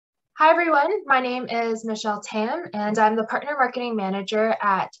Hi, everyone. My name is Michelle Tam, and I'm the Partner Marketing Manager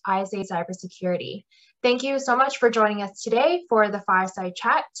at ISA Cybersecurity. Thank you so much for joining us today for the fireside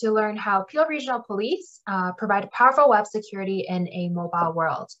chat to learn how Peel Regional Police provide powerful web security in a mobile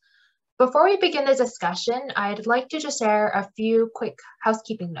world. Before we begin the discussion, I'd like to just share a few quick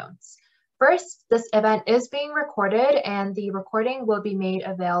housekeeping notes. First, this event is being recorded, and the recording will be made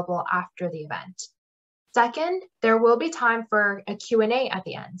available after the event. Second, there will be time for a Q&A at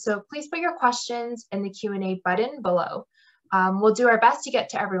the end, so please put your questions in the Q&A button below. We'll do our best to get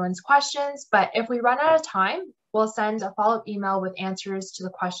to everyone's questions, but if we run out of time, we'll send a follow-up email with answers to the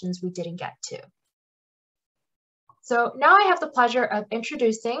questions we didn't get to. So now I have the pleasure of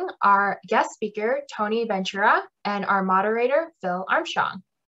introducing our guest speaker, Tony Ventura, and our moderator, Phil Armstrong.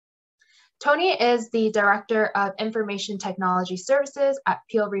 Tony is the Director of Information Technology Services at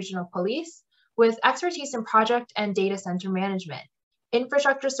Peel Regional Police, with expertise in project and data center management,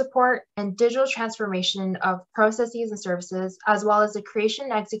 infrastructure support, and digital transformation of processes and services, as well as the creation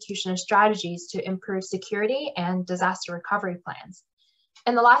and execution of strategies to improve security and disaster recovery plans.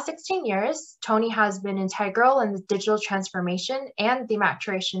 In the last 16 years, Tony has been integral in the digital transformation and the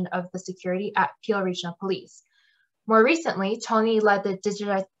maturation of the security at Peel Regional Police. More recently, Tony led the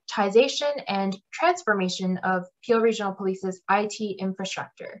digitization and transformation of Peel Regional Police's IT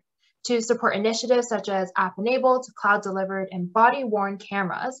infrastructure to support initiatives such as app-enabled, cloud-delivered, and body-worn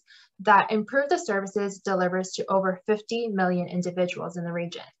cameras that improve the services delivered to over 50 million individuals in the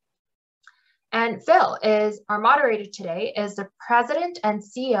region. And Phil is our moderator today, is the President and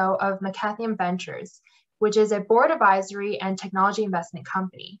CEO of McCathian Ventures, which is a board advisory and technology investment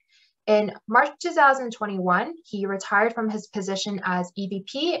company. In March 2021, he retired from his position as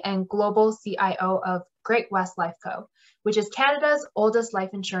EVP and Global CIO of Great West Lifeco, which is Canada's oldest life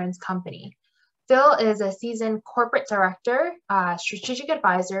insurance company. Phil is a seasoned corporate director, strategic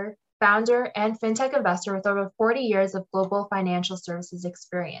advisor, founder, and fintech investor with over 40 years of global financial services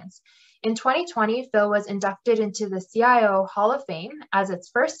experience. In 2020, Phil was inducted into the CIO Hall of Fame as its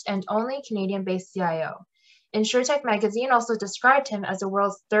first and only Canadian-based CIO. InsurTech magazine also described him as the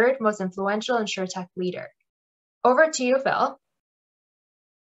world's third most influential InsurTech leader. Over to you, Phil.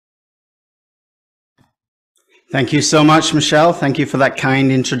 Thank you so much, Michelle. Thank you for that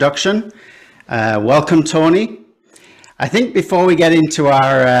kind introduction. Welcome, Tony. I think before we get into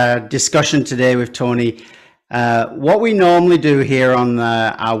our discussion today with Tony, what we normally do here on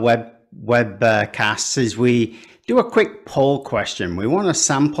our webcasts is we do a quick poll question. We want to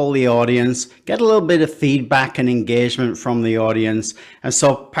sample the audience, get a little bit of feedback and engagement from the audience. And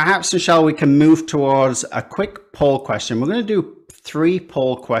so perhaps, Michelle, we can move towards a quick poll question. We're going to do 3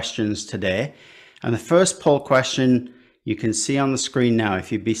 poll questions today. And the first poll question you can see on the screen now,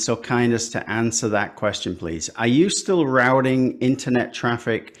 if you'd be so kind as to answer that question, please. Are you still routing internet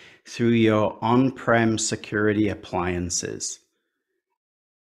traffic through your on-prem security appliances?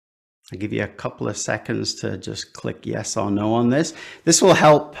 I'll give you a couple of seconds to just click yes or no on this. This will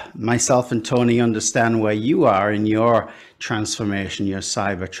help myself and Tony understand where you are in your transformation, your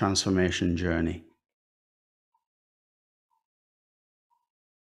cyber transformation journey.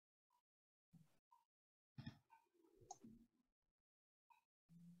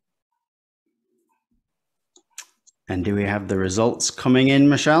 And do we have the results coming in,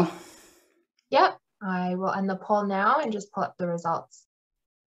 Michelle? Yep, I will end the poll now and just pull up the results.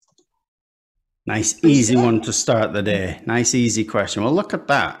 Nice, easy one to start the day. Nice, easy question. Well, look at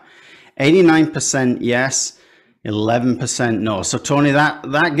that. 89% yes, 11% no. So, Tony,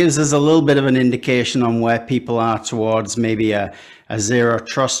 that gives us a little bit of an indication on where people are towards maybe a zero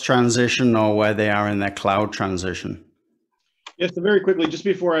trust transition or where they are in their cloud transition. Yes, so very quickly, just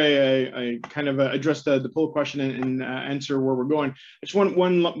before I kind of address the poll question and answer where we're going, I just want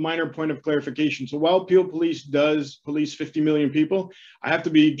one minor point of clarification. So while Peel Police does police 50 million people, I have to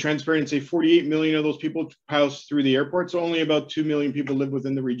be transparent and say 48 million of those people pass through the airport. So only about 2 million people live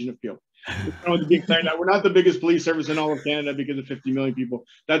within the region of Peel. We're not the biggest police service in all of Canada because of 50 million people.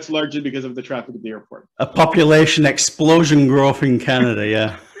 That's largely because of the traffic at the airport. A population explosion growth in Canada,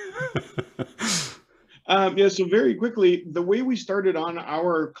 yeah. Yeah, so very quickly, the way we started on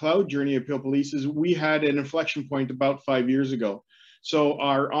our cloud journey at Peel Police is we had an inflection point about 5 years ago. So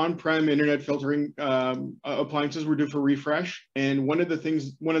our on-prem internet filtering appliances were due for refresh. And one of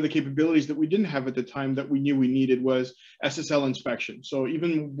the capabilities that we didn't have at the time that we knew we needed was SSL inspection. So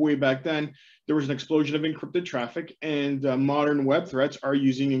even way back then, there was an explosion of encrypted traffic, and modern web threats are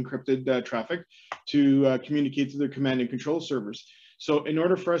using encrypted traffic to communicate to their command and control servers. So in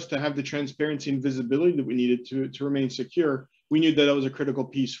order for us to have the transparency and visibility that we needed to remain secure, we knew that was a critical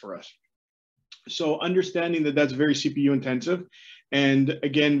piece for us. So understanding that that's very CPU intensive, and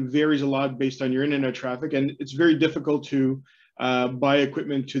again, varies a lot based on your internet traffic, and it's very difficult to buy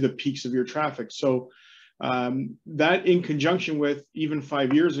equipment to the peaks of your traffic. So that in conjunction with even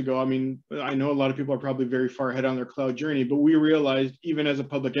 5 years ago, I mean, I know a lot of people are probably very far ahead on their cloud journey, but we realized even as a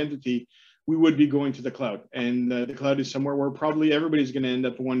public entity, we would be going to the cloud, and the cloud is somewhere where probably everybody's going to end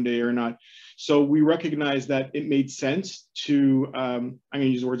up one day or not. So we recognized that it made sense to, I'm going to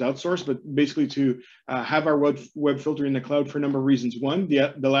use the words outsource, but basically to have our web filter in the cloud for a number of reasons. One,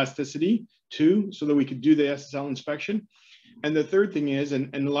 the elasticity. Two, so that we could do the SSL inspection. And the third thing is,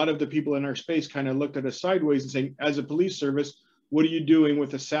 and a lot of the people in our space kind of looked at us sideways and saying, as a police service, what are you doing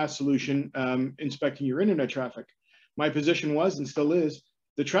with a SaaS solution inspecting your internet traffic? My position was, and still is,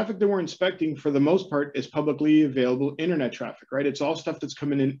 the traffic that we're inspecting for the most part is publicly available internet traffic, right? It's all stuff that's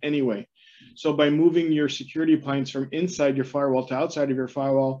coming in anyway. So by moving your security appliance from inside your firewall to outside of your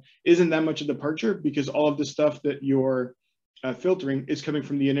firewall isn't that much of a departure, because all of the stuff that you're filtering is coming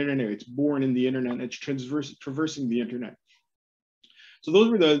from the internet. It's born in the internet, and it's traversing the internet. So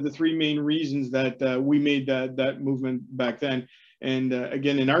those were the three main reasons that we made that movement back then. And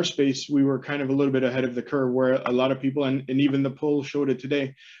again, in our space, we were kind of a little bit ahead of the curve, where a lot of people, and even the poll showed it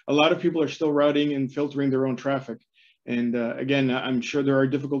today, a lot of people are still routing and filtering their own traffic. And again, I'm sure there are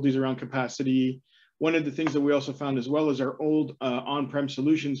difficulties around capacity. One of the things that we also found as well is our old on-prem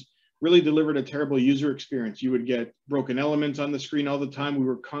solutions really delivered a terrible user experience. You would get broken elements on the screen all the time. We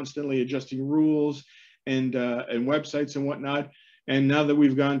were constantly adjusting rules and websites and whatnot. And now that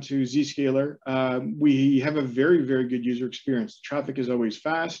we've gone to Zscaler, we have a very, very good user experience. Traffic is always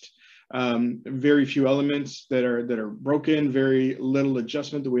fast, very few elements that are broken, very little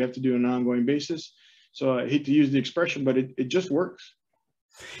adjustment that we have to do on an ongoing basis. So I hate to use the expression, but it just works.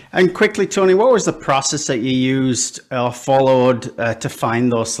 And quickly, Tony, what was the process that you used or followed to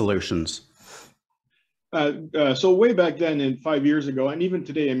find those solutions? So way back then, and 5 years ago, and even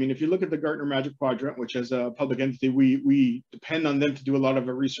today, I mean, if you look at the Gartner Magic Quadrant, which as a public entity, we depend on them to do a lot of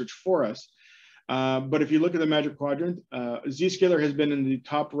the research for us. But if you look at the Magic Quadrant, Zscaler has been in the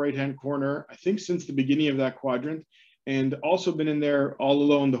top right-hand corner, I think, since the beginning of that quadrant, and also been in there all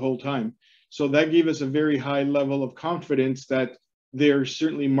alone the whole time. So that gave us a very high level of confidence that they're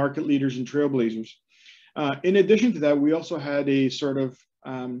certainly market leaders and trailblazers. In addition to that, we also had a sort of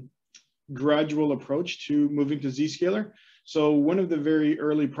gradual approach to moving to Zscaler. So one of the very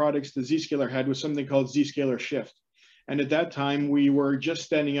early products that Zscaler had was something called Zscaler Shift. And at that time, we were just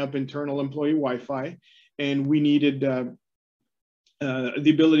standing up internal employee Wi-Fi, and we needed the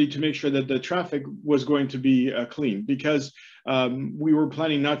ability to make sure that the traffic was going to be clean, because we were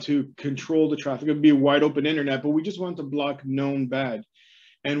planning not to control the traffic. It would be a wide open internet, but we just wanted to block known bad.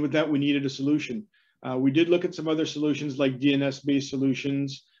 And with that, we needed a solution. We did look at some other solutions like DNS-based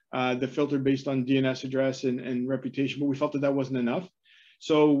solutions, the filter based on DNS address and reputation, but we felt that that wasn't enough.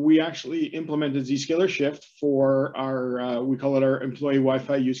 So we actually implemented Zscaler Shift for our, we call it our employee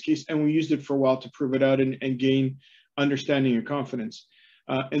Wi-Fi use case, and we used it for a while to prove it out and gain understanding and confidence.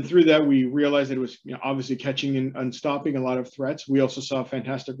 And through that, we realized that it was obviously catching and stopping a lot of threats. We also saw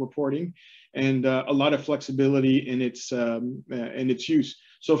fantastic reporting and a lot of flexibility in its use.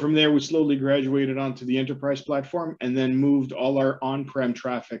 So from there, we slowly graduated onto the enterprise platform and then moved all our on-prem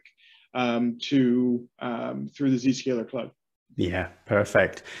traffic through the Zscaler cloud. Yeah,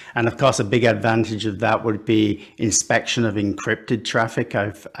 perfect. And of course, a big advantage of that would be inspection of encrypted traffic.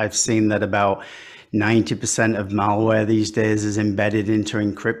 I've seen that about 90% of malware these days is embedded into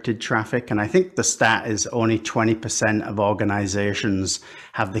encrypted traffic. And I think the stat is only 20% of organizations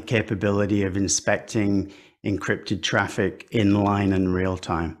have the capability of inspecting encrypted traffic inline and real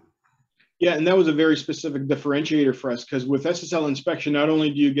time. Yeah, and that was a very specific differentiator for us, because with SSL inspection, not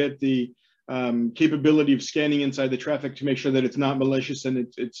only do you get the capability of scanning inside the traffic to make sure that it's not malicious and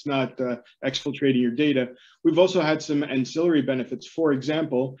it's not exfiltrating your data, we've also had some ancillary benefits. For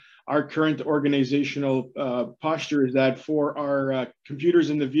example, our current organizational posture is that for our computers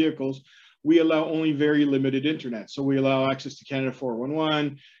in the vehicles, we allow only very limited internet. So we allow access to Canada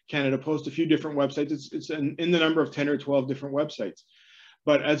 411, Canada Post, a few different websites. It's in the number of 10 or 12 different websites.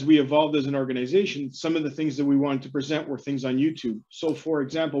 But as we evolved as an organization, some of the things that we wanted to present were things on YouTube. So for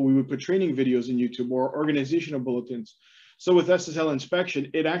example, we would put training videos in YouTube or organizational bulletins. So with SSL inspection,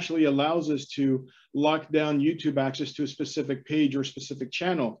 it actually allows us to lock down YouTube access to a specific page or specific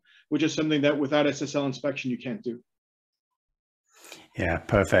channel, which is something that without SSL inspection, you can't do. Yeah,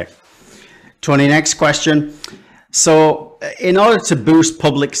 perfect. Tony, next question. So in order to boost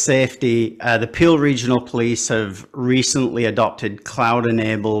public safety, the Peel Regional Police have recently adopted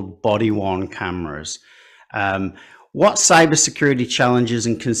cloud-enabled body-worn cameras. What cybersecurity challenges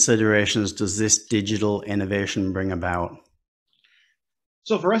and considerations does this digital innovation bring about?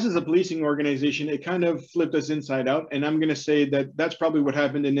 So for us as a policing organization, it kind of flipped us inside out. And I'm going to say that that's probably what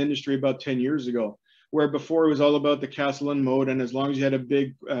happened in industry about 10 years ago, where before it was all about the castle and moat. And as long as you had a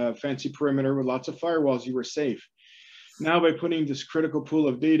big fancy perimeter with lots of firewalls, you were safe. Now by putting this critical pool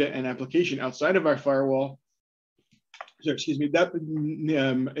of data and application outside of our firewall, that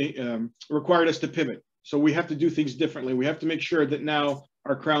required us to pivot. So we have to do things differently. We have to make sure that now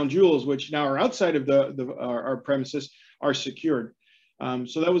our crown jewels, which now are outside of our premises, are secured.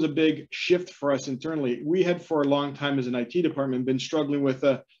 So that was a big shift for us internally. We had for a long time as an IT department been struggling with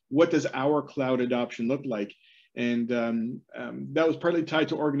what does our cloud adoption look like? And that was partly tied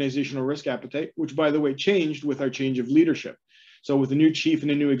to organizational risk appetite, which by the way changed with our change of leadership. So with a new chief and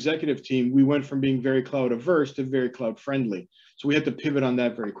a new executive team, we went from being very cloud averse to very cloud friendly. So we had to pivot on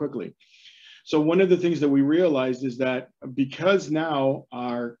that very quickly. So one of the things that we realized is that because now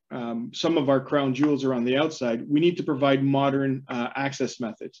some of our crown jewels are on the outside, we need to provide modern access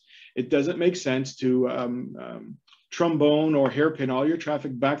methods. It doesn't make sense to trombone or hairpin all your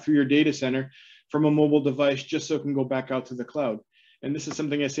traffic back through your data center from a mobile device just so it can go back out to the cloud. And this is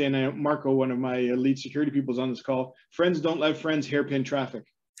something I say, and Marco, one of my lead security people, is on this call. Friends don't let friends hairpin traffic.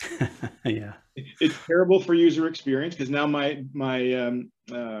 Yeah, it's terrible for user experience because now my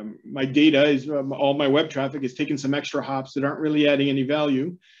data is all my web traffic is taking some extra hops that aren't really adding any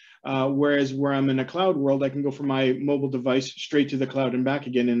value. Whereas where I'm in a cloud world, I can go from my mobile device straight to the cloud and back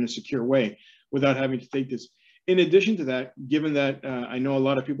again in a secure way without having to take this. In addition to that, given that I know a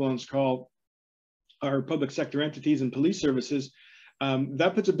lot of people on this call are public sector entities and police services,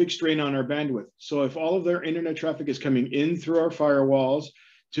 that puts a big strain on our bandwidth. So if all of their internet traffic is coming in through our firewalls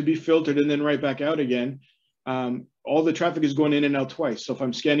to be filtered and then right back out again, all the traffic is going in and out twice. So if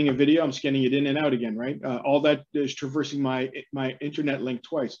I'm scanning a video, I'm scanning it in and out again, right? All that is traversing my internet link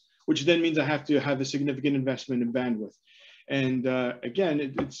twice, which then means I have to have a significant investment in bandwidth. And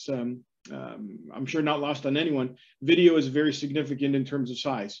again, it's I'm sure not lost on anyone. Video is very significant in terms of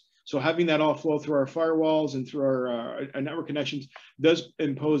size. So having that all flow through our firewalls and through our network connections does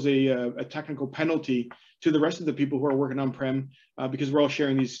impose a technical penalty to the rest of the people who are working on-prem because we're all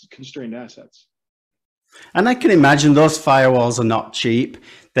sharing these constrained assets. And I can imagine those firewalls are not cheap.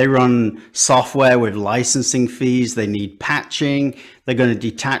 They run software with licensing fees. They need patching. They're going to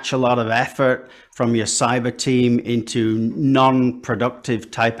detach a lot of effort from your cyber team into non-productive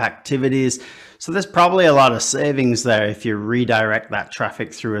type activities. So there's probably a lot of savings there if you redirect that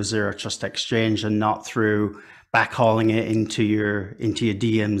traffic through a zero trust exchange and not through backhauling it into your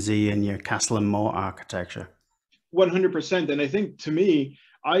DMZ and your castle and moat architecture. 100%. And I think to me,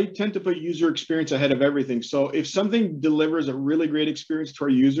 I tend to put user experience ahead of everything. So if something delivers a really great experience to our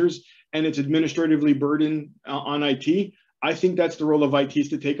users and it's administratively burdened on IT, I think that's the role of IT is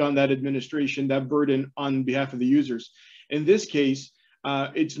to take on that administration, that burden on behalf of the users. In this case,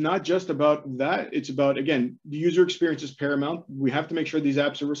 it's not just about that. It's about, again, the user experience is paramount. We have to make sure these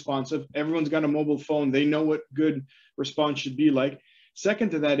apps are responsive. Everyone's got a mobile phone. They know what good response should be like. Second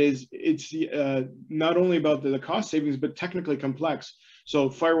to that is it's not only about the cost savings, but technically complex. So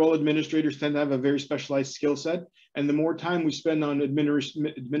firewall administrators tend to have a very specialized skill set. And the more time we spend on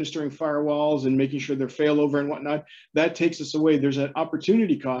administering firewalls and making sure they're failover and whatnot, that takes us away. There's an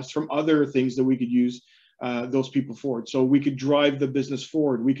opportunity cost from other things that we could use those people forward. So we could drive the business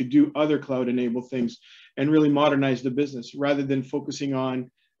forward. We could do other cloud-enabled things and really modernize the business rather than focusing on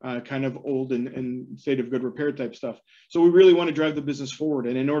kind of old and state of good repair type stuff. So we really want to drive the business forward.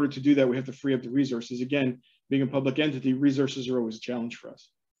 And in order to do that, we have to free up the resources. Again, being a public entity, resources are always a challenge for us.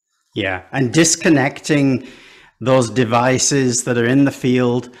 Yeah, and disconnecting those devices that are in the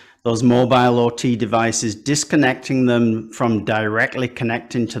field, those mobile OT devices, disconnecting them from directly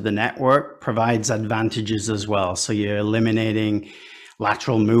connecting to the network provides advantages as well. So you're eliminating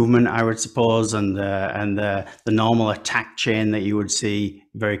lateral movement, I would suppose, and the normal attack chain that you would see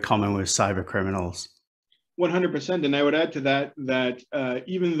very common with cyber criminals. 100%. And I would add to that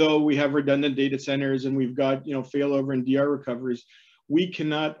even though we have redundant data centers and we've got failover and DR recoveries, we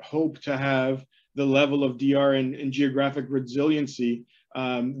cannot hope to have the level of DR and geographic resiliency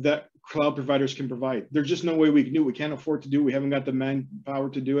that cloud providers can provide. There's just no way we can do it. We can't afford to do it. We haven't got the manpower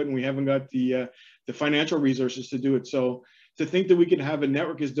to do it, and we haven't got the financial resources to do it. So to think that we can have a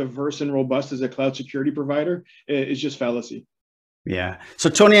network as diverse and robust as a cloud security provider is just fallacy. Yeah. So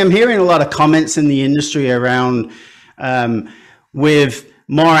Tony, I'm hearing a lot of comments in the industry around with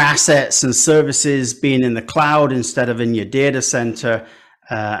more assets and services being in the cloud instead of in your data center.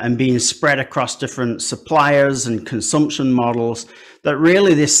 and being spread across different suppliers and consumption models, that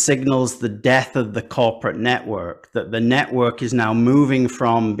really this signals the death of the corporate network, that the network is now moving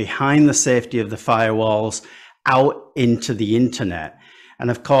from behind the safety of the firewalls out into the internet. And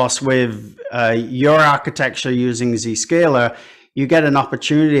of course, with your architecture using Zscaler, you get an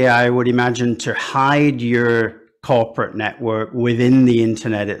opportunity, I would imagine, to hide your corporate network within the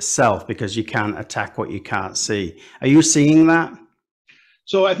internet itself, because you can't attack what you can't see. Are you seeing that?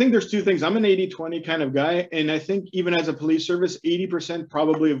 So I think there's two things. I'm an 80-20 kind of guy. And I think even as a police service, 80%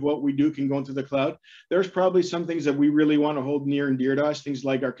 probably of what we do can go into the cloud. There's probably some things that we really want to hold near and dear to us, things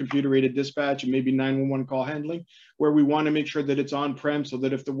like our computer-aided dispatch and maybe 911 call handling, where we want to make sure that it's on-prem so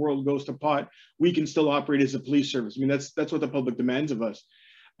that if the world goes to pot, we can still operate as a police service. I mean, that's what the public demands of us.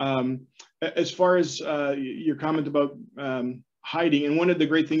 As far as your comment about hiding, and one of the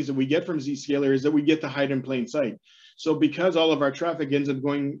great things that we get from Zscaler is that we get to hide in plain sight. So because all of our traffic ends up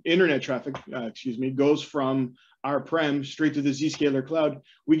going, internet traffic, goes from our prem straight to the Zscaler cloud,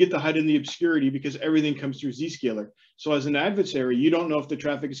 we get to hide in the obscurity because everything comes through Zscaler. So as an adversary, you don't know if the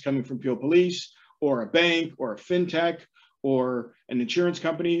traffic is coming from Peel Police or a bank or a fintech or an insurance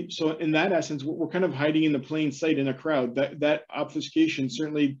company. So in that essence, we're kind of hiding in the plain sight in a crowd. That obfuscation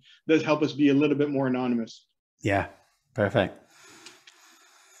certainly does help us be a little bit more anonymous. Yeah, perfect.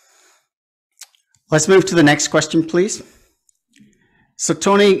 Let's move to the next question, please. So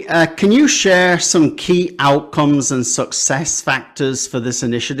Tony, can you share some key outcomes and success factors for this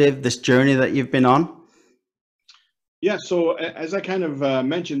initiative, this journey that you've been on? Yeah, so as I kind of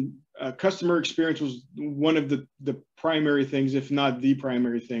mentioned, customer experience was one of the primary things, if not the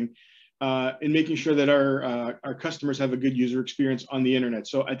primary thing, in making sure that our customers have a good user experience on the internet.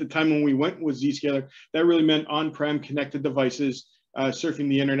 So at the time when we went with Zscaler, that really meant on-prem connected devices, surfing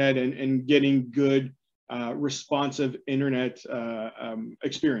the internet and getting good responsive internet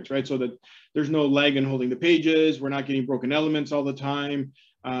experience, right? So that there's no lag in holding the pages, we're not getting broken elements all the time,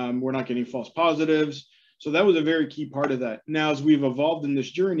 we're not getting false positives. So that was a very key part of that. Now, as we've evolved in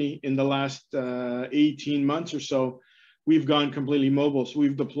this journey in the last 18 months or so, we've gone completely mobile. So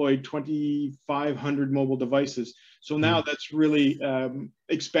we've deployed 2,500 mobile devices. So now that's really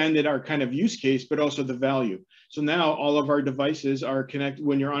expanded our kind of use case, but also the value. So now all of our devices are connected.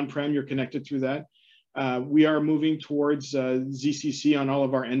 When you're on-prem, you're connected through that. We are moving towards ZCC on all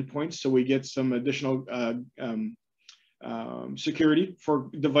of our endpoints. So we get some additional security for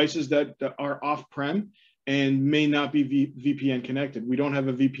devices that are off-prem and may not be VPN connected. We don't have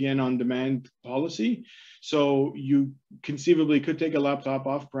a VPN on demand policy. So you conceivably could take a laptop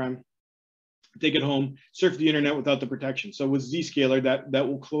off-prem, take it home, surf the internet without the protection. So with Zscaler, that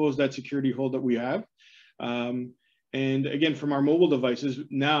will close that security hole that we have. And again, from our mobile devices,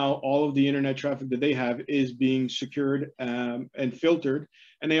 now all of the internet traffic that they have is being secured and filtered.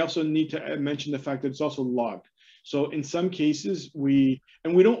 And they also need to mention the fact that it's also logged. So in some cases, we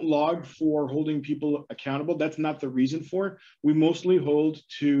don't log for holding people accountable. That's not the reason for it. We mostly hold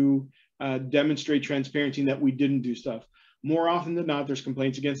to demonstrate transparency that we didn't do stuff. More often than not, there's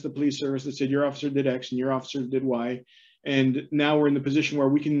complaints against the police service that said your officer did X and your officer did Y. And now we're in the position where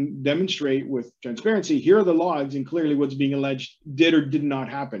we can demonstrate with transparency, here are the logs and clearly what's being alleged did or did not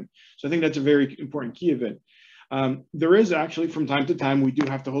happen. So I think that's a very important key of it. There is actually, from time to time, we do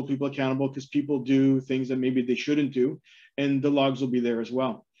have to hold people accountable because people do things that maybe they shouldn't do, and the logs will be there as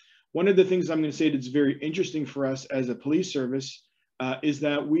well. One of the things I'm going to say that's very interesting for us as a police service is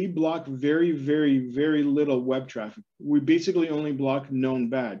that we block very, very, very little web traffic. We basically only block known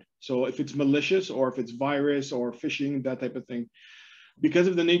bad. So if it's malicious or if it's virus or phishing, that type of thing. Because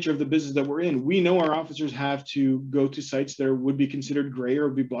of the nature of the business that we're in, we know our officers have to go to sites that would be considered gray or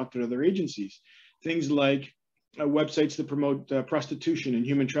would be blocked at other agencies. Things like websites that promote prostitution and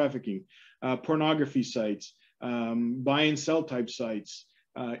human trafficking, pornography sites, buy and sell type sites,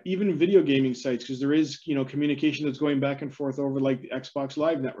 even video gaming sites, because there is communication that's going back and forth over like the Xbox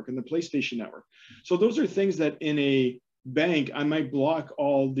Live network and the PlayStation network. So those are things that in a bank, I might block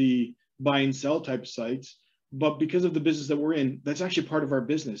all the buy and sell type sites, but because of the business that we're in, that's actually part of our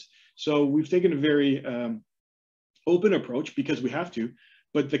business. So we've taken a very open approach because we have to.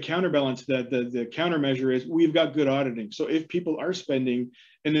 But the counterbalance, the countermeasure is we've got good auditing. So if people are spending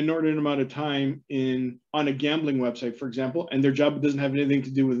an inordinate amount of time on a gambling website, for example, and their job doesn't have anything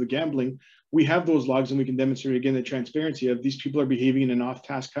to do with the gambling, we have those logs and we can demonstrate again the transparency of these people are behaving in an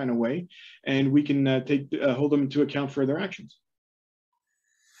off-task kind of way, and we can hold them to account for their actions.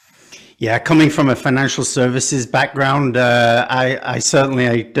 Yeah, coming from a financial services background, I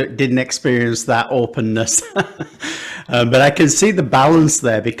certainly didn't experience that openness. But I can see the balance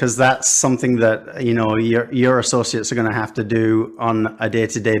there, because that's something that, you know, your associates are going to have to do on a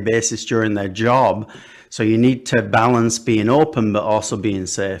day-to-day basis during their job. So you need to balance being open, but also being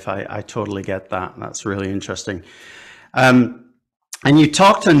safe. I totally get that. That's really interesting. And you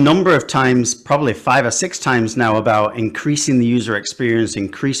talked a number of times, probably 5 or 6 times now, about increasing the user experience,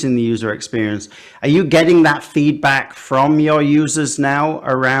 Are you getting that feedback from your users now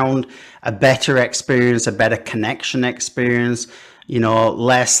around a better experience, a better connection experience, you know,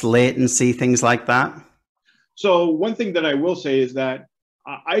 less latency, things like that? So one thing that I will say is that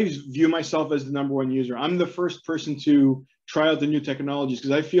I view myself as the #1 user. I'm the first person to try out the new technologies,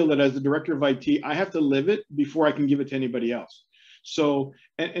 because I feel that as the director of IT, I have to live it before I can give it to anybody else. So,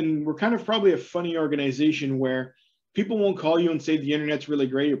 and we're kind of probably a funny organization where people won't call you and say the internet's really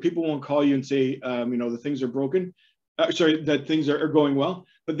great, or people won't call you and say, you know, the things are broken, that things are going well,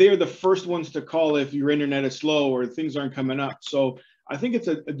 but they are the first ones to call if your internet is slow or things aren't coming up. So I think it's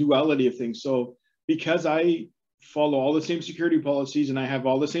a duality of things. So because I follow all the same security policies and I have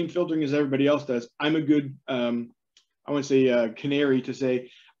all the same filtering as everybody else does, I'm a good, I want to say canary to say,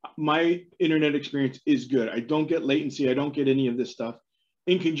 my internet experience is good. I don't get latency. I don't get any of this stuff.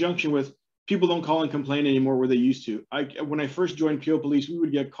 In conjunction with, people don't call and complain anymore where they used to. When I first joined PO Police, we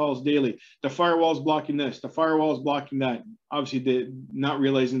would get calls daily. The firewall's blocking this. The firewall's blocking that. Obviously, they're not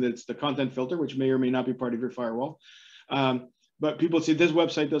realizing that it's the content filter, which may or may not be part of your firewall. But people say this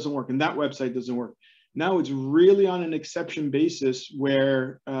website doesn't work and that website doesn't work. Now it's really on an exception basis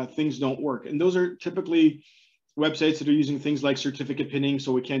where things don't work. And those are typically websites that are using things like certificate pinning,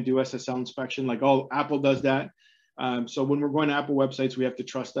 so we can't do SSL inspection, like Apple does that. So when we're going to Apple websites, we have to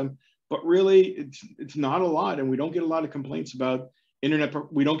trust them. But really, it's not a lot, and we don't get a lot of complaints about internet.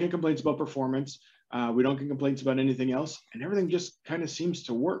 We don't get complaints about performance. We don't get complaints about anything else, and everything just kind of seems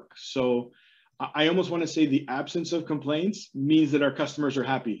to work. So I almost want to say the absence of complaints means that our customers are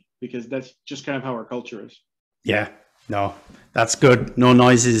happy, because that's just kind of how our culture is. Yeah, no, that's good. No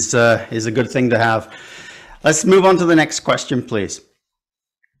noise is a good thing to have. Let's move on to the next question, please.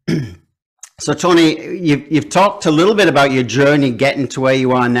 So Tony, you've talked a little bit about your journey getting to where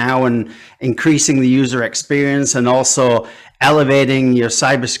you are now and increasing the user experience and also elevating your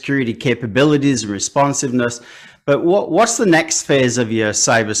cybersecurity capabilities and responsiveness. But what's the next phase of your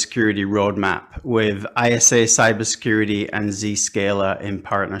cybersecurity roadmap with ISA Cybersecurity and Zscaler in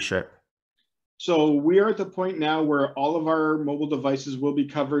partnership? So we are at the point now where all of our mobile devices will be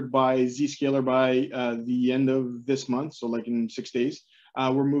covered by Zscaler by the end of this month, so like in 6 days.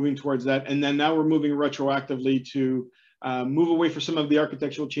 We're moving towards that. And then now we're moving retroactively to move away from some of the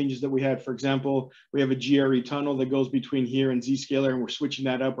architectural changes that we had. For example, we have a GRE tunnel that goes between here and Zscaler, and we're switching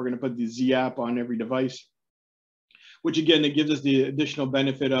that up. We're going to put the Z app on every device, which again, it gives us the additional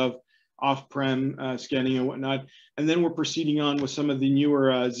benefit of off-prem scanning and whatnot. And then we're proceeding on with some of the newer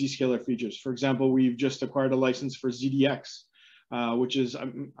Zscaler features. For example, we've just acquired a license for ZDX, which is, I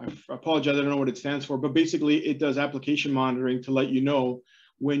apologize, I don't know what it stands for, but basically it does application monitoring to let you know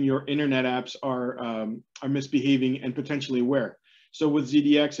when your internet apps are misbehaving and potentially where. So with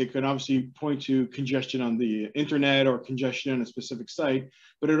ZDX, it can obviously point to congestion on the internet or congestion on a specific site,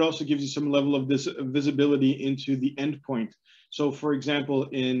 but it also gives you some level of visibility into the endpoint. So for example,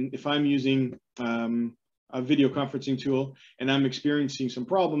 if I'm using a video conferencing tool and I'm experiencing some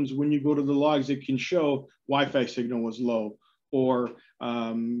problems, when you go to the logs, it can show Wi-Fi signal was low, or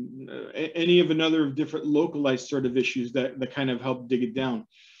any of another different localized sort of issues that kind of help dig it down.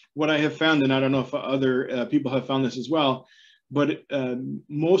 What I have found, and I don't know if other people have found this as well, but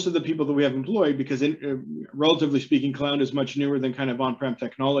most of the people that we have employed, because relatively speaking, cloud is much newer than kind of on-prem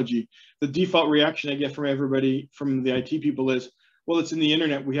technology, the default reaction I get from everybody, from the IT people is, well, it's in the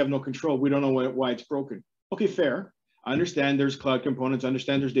internet, we have no control, we don't know why it's broken. Okay, fair. I understand there's cloud components, I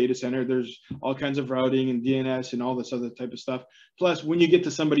understand there's data center, there's all kinds of routing and DNS and all this other type of stuff. Plus, when you get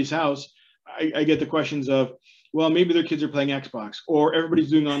to somebody's house, I get the questions of, well, maybe their kids are playing Xbox, or everybody's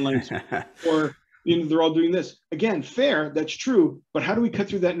doing online, or they're all doing this. Again, fair, that's true, but how do we cut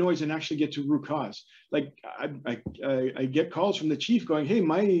through that noise and actually get to root cause? Like I get calls from the chief going, hey,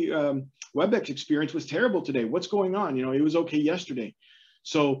 my WebEx experience was terrible today. What's going on? It was okay yesterday.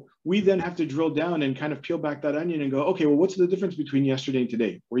 So we then have to drill down and kind of peel back that onion and go, okay, well, what's the difference between yesterday and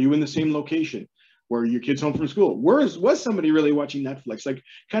today? Were you in the same location? Were your kids home from school? Was somebody really watching Netflix? Like,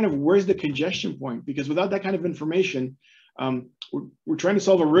 kind of, where's the congestion point? Because without that kind of information, we're trying to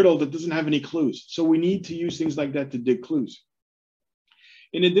solve a riddle that doesn't have any clues. So we need to use things like that to dig clues.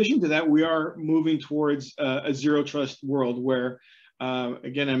 In addition to that, we are moving towards a zero trust world where,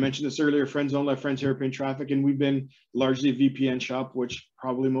 again, I mentioned this earlier, friends don't let friends hairpin traffic, and we've been largely a VPN shop, which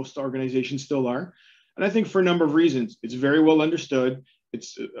probably most organizations still are. And I think for a number of reasons, it's very well understood.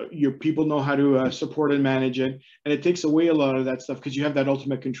 It's your people know how to support and manage it, and it takes away a lot of that stuff because you have that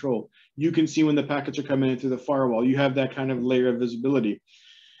ultimate control. You can see when the packets are coming in through the firewall. You have that kind of layer of visibility.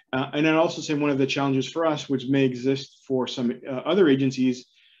 And I'd also say one of the challenges for us, which may exist for some other agencies,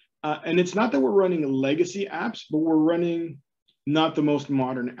 and it's not that we're running legacy apps, but we're running not the most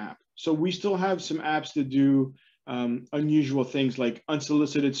modern app. So we still have some apps that do unusual things like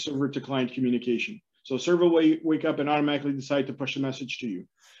unsolicited server to client communication. So server will wake up and automatically decide to push a message to you.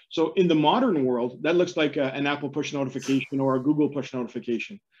 So in the modern world, that looks like an Apple push notification or a Google push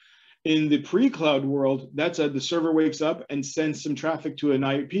notification. In the pre-cloud world, that's the server wakes up and sends some traffic to an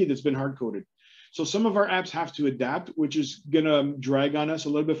IP that's been hard-coded. So some of our apps have to adapt, which is going to drag on us a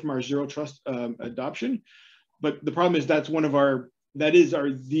little bit from our zero trust adoption. But the problem is the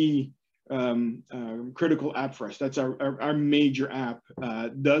critical app for us. That's our major app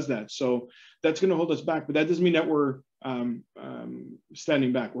does that. So that's going to hold us back. But that doesn't mean that we're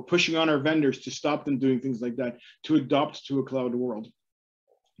standing back. We're pushing on our vendors to stop them doing things like that, to adopt to a cloud world,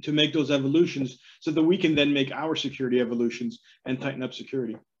 to make those evolutions so that we can then make our security evolutions and tighten up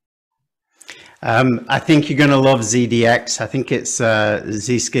security. I think you're going to love ZDX. I think it's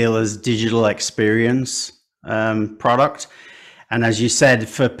Zscaler's digital experience product. And as you said,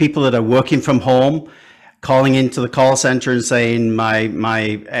 for people that are working from home, calling into the call center and saying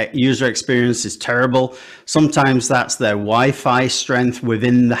my user experience is terrible. Sometimes that's their Wi-Fi strength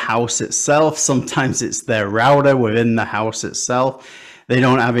within the house itself. Sometimes it's their router within the house itself. They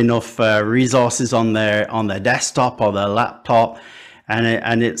don't have enough resources on their desktop or their laptop.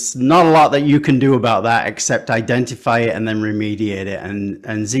 And it's not a lot that you can do about that except identify it and then remediate it. And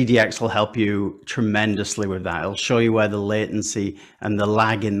ZDX will help you tremendously with that. It'll show you where the latency and the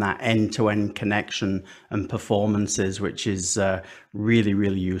lag in that end-to-end connection and performance is, which is really,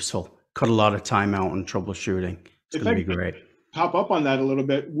 really useful. Cut a lot of time out on troubleshooting. It's going to be great. Top up on that a little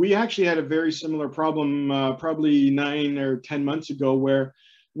bit. We actually had a very similar problem probably 9 or 10 months ago where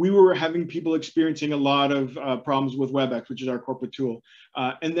we were having people experiencing a lot of problems with WebEx, which is our corporate tool.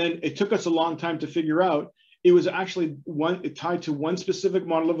 And then it took us a long time to figure out it was actually tied to one specific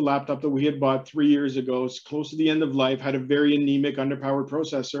model of a laptop that we had bought 3 years ago. It's close to the end of life, had a very anemic, underpowered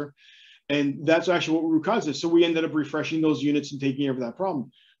processor. And that's actually what root caused it. So we ended up refreshing those units and taking care of that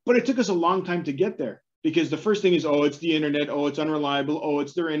problem. But it took us a long time to get there because the first thing is, oh, it's the internet. Oh, it's unreliable. Oh,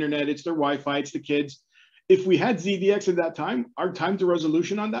 it's their internet. It's their Wi-Fi. It's the kids. If we had ZDX at that time, our time to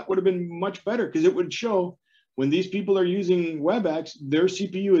resolution on that would have been much better because it would show when these people are using WebEx, their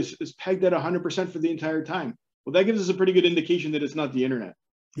CPU is pegged at 100% for the entire time. Well, that gives us a pretty good indication that it's not the internet.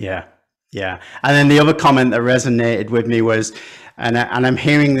 Yeah. Yeah. And then the other comment that resonated with me was, and I'm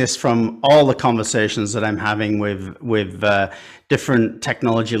hearing this from all the conversations that I'm having with different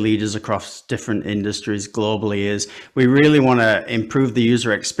technology leaders across different industries globally, is we really want to improve the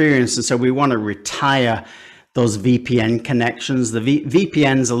user experience. And so we want to retire those VPN connections. The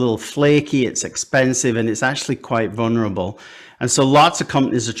VPN's a little flaky, it's expensive, and it's actually quite vulnerable. And so lots of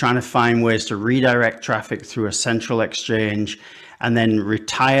companies are trying to find ways to redirect traffic through a central exchange and then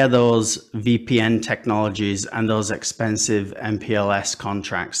retire those VPN technologies and those expensive MPLS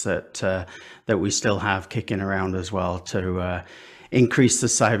contracts that we still have kicking around as well to increase the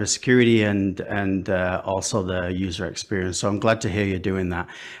cybersecurity and also the user experience. So I'm glad to hear you're doing that.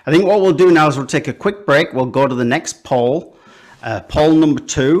 I think what we'll do now is we'll take a quick break. We'll go to the next poll, poll number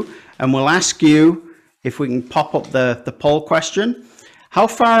 2, and we'll ask you if we can pop up the poll question. How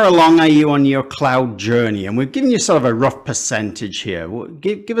far along are you on your cloud journey? And we've given you sort of a rough percentage here.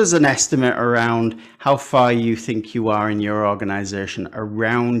 Give us an estimate around how far you think you are in your organization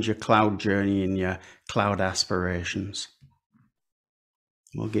around your cloud journey and your cloud aspirations.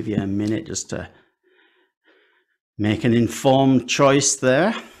 We'll give you a minute just to make an informed choice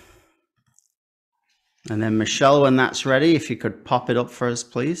there. And then Michelle, when that's ready, if you could pop it up for us,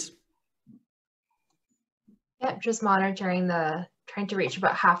 please. Yep, just monitoring trying to reach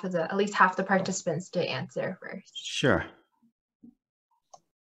about at least half the participants to answer first. Sure.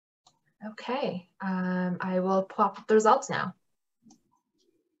 Okay, I will pop up the results now.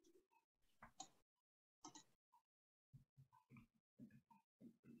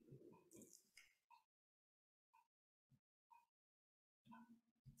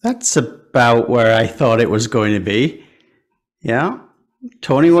 That's about where I thought it was going to be. Yeah.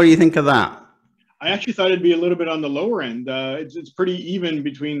 Tony, what do you think of that? I actually thought it'd be a little bit on the lower end. It's pretty even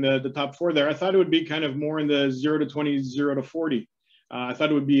between the top 4 there. I thought it would be kind of more in the 0 to 20, 0 to 40. I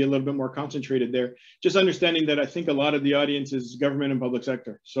thought it would be a little bit more concentrated there. Just understanding that I think a lot of the audience is government and public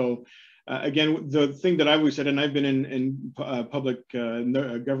sector. So again, the thing that I always said, and I've been in public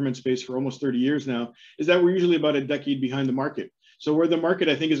government space for almost 30 years now, is that we're usually about a decade behind the market. So where the market,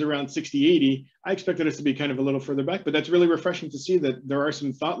 I think, is around 60, 80, I expected us to be kind of a little further back, but that's really refreshing to see that there are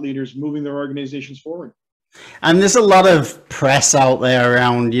some thought leaders moving their organizations forward. And there's a lot of press out there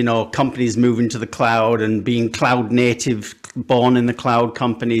around, you know, companies moving to the cloud and being cloud native, born in the cloud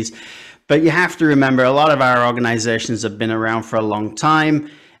companies. But you have to remember, a lot of our organizations have been around for a long time,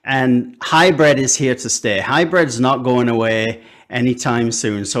 and hybrid is here to stay. Hybrid's not going away anytime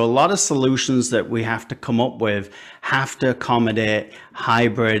soon. So a lot of solutions that we have to come up with have to accommodate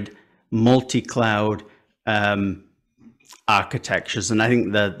hybrid, multi-cloud architectures. And I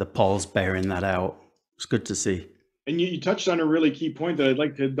think the poll's bearing that out. It's good to see. And you touched on a really key point that I'd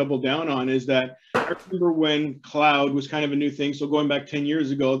like to double down on, is that I remember when cloud was kind of a new thing. So going back 10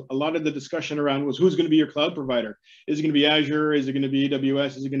 years ago, a lot of the discussion around was, who's going to be your cloud provider? Is it going to be Azure? Is it going to be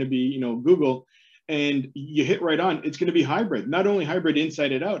AWS? Is it going to be, you know, Google? And you hit right on. It's going to be hybrid, not only hybrid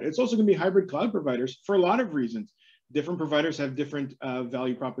inside and out. It's also going to be hybrid cloud providers for a lot of reasons. Different providers have different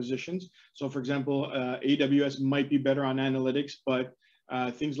value propositions. So for example, AWS might be better on analytics, but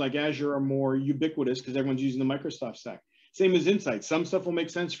things like Azure are more ubiquitous because everyone's using the Microsoft stack. Same as inside. Some stuff will make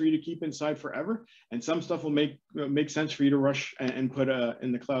sense for you to keep inside forever, and some stuff will make sense for you to rush and put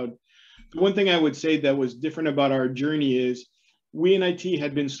in the cloud. The one thing I would say that was different about our journey is we in IT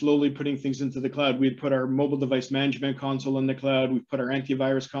had been slowly putting things into the cloud. We had put our mobile device management console in the cloud. We've put our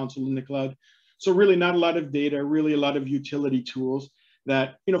antivirus console in the cloud. So really not a lot of data, really a lot of utility tools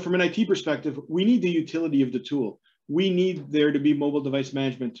that, you know, from an IT perspective, we need the utility of the tool. We need there to be mobile device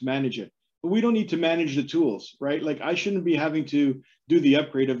management to manage it, but we don't need to manage the tools, right? Like I shouldn't be having to do the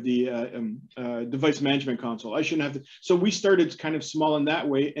upgrade of the device management console. I shouldn't have to. So we started kind of small in that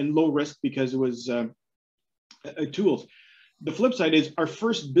way and low risk because it was tools. The flip side is our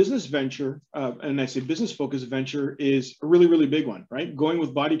first business venture, and I say business focused venture, is a really, really big one, right? Going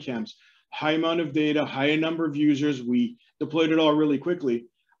with body cams, high amount of data, high number of users. We deployed it all really quickly.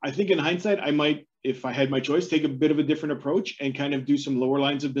 I think in hindsight, I might, if I had my choice, take a bit of a different approach and kind of do some lower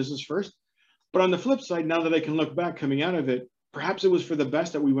lines of business first. But on the flip side, now that I can look back coming out of it, perhaps it was for the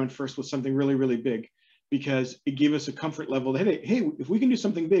best that we went first with something really, really big, because it gave us a comfort level that, hey, if we can do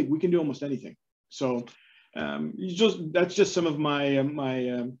something big, we can do almost anything. So that's just some of my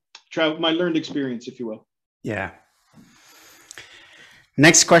my learned experience, if you will. Yeah.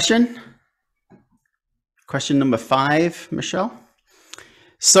 Next question. Question number 5, Michelle.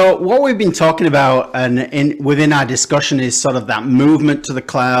 So what we've been talking about and within our discussion is sort of that movement to the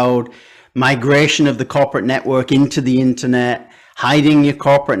cloud, migration of the corporate network into the internet, hiding your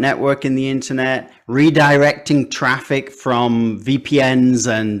corporate network in the internet, redirecting traffic from VPNs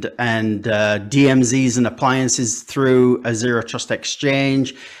and DMZs and appliances through a zero trust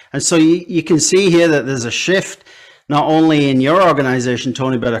exchange. And so you can see here that there's a shift not only in your organization,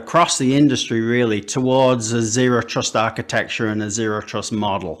 Tony, but across the industry really towards a zero trust architecture and a zero trust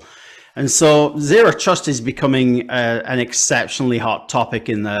model. And so zero trust is becoming an exceptionally hot topic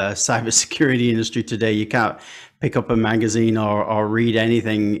in the cybersecurity industry today. You can't pick up a magazine or read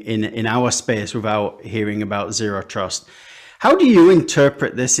anything in our space without hearing about zero trust. How do you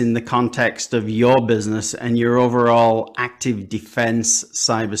interpret this in the context of your business and your overall active defense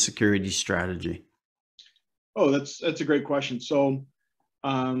cybersecurity strategy? Oh, that's a great question. So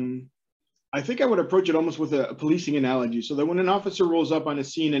I think I would approach it almost with a policing analogy, so that when an officer rolls up on a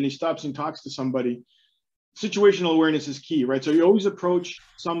scene and he stops and talks to somebody, situational awareness is key, right? So you always approach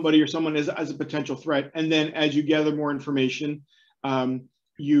somebody or someone as a potential threat. And then as you gather more information,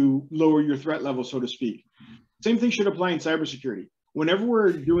 you lower your threat level, so to speak. Same thing should apply in cybersecurity. Whenever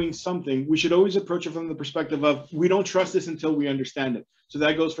we're doing something, we should always approach it from the perspective of, we don't trust this until we understand it. So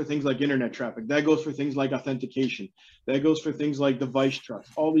that goes for things like internet traffic. That goes for things like authentication. That goes for things like device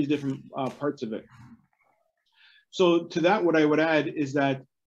trust, all these different parts of it. So to that, what I would add is that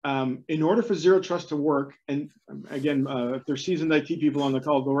in order for zero trust to work, and again, if there's seasoned IT people on the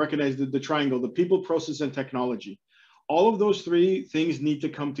call, they'll recognize the triangle, the people, process, and technology. All of those three things need to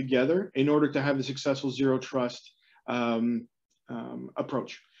come together in order to have a successful zero trust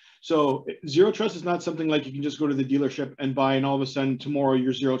approach. So zero trust is not something like you can just go to the dealership and buy, and all of a sudden tomorrow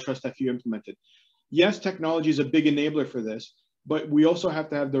your zero trust FU implemented. Yes, technology is a big enabler for this, but we also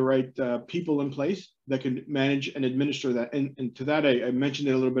have to have the right people in place that can manage and administer that. And to that, I mentioned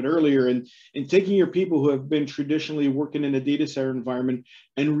it a little bit earlier, in taking your people who have been traditionally working in a data center environment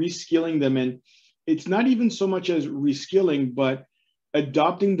and reskilling them. And it's not even so much as reskilling, but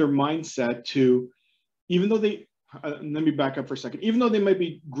adopting their mindset to, even though they, let me back up for a second. Even though they might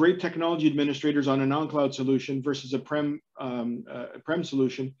be great technology administrators on a non-cloud solution versus a prem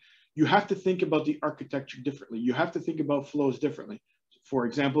solution, you have to think about the architecture differently. You have to think about flows differently. For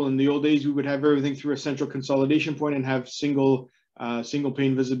example, in the old days, we would have everything through a central consolidation point and have single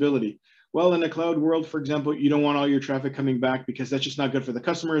pane visibility. Well, in a cloud world, for example, you don't want all your traffic coming back because that's just not good for the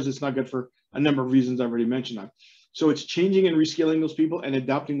customers. It's not good for a number of reasons I've already mentioned on. So it's changing and reskilling those people and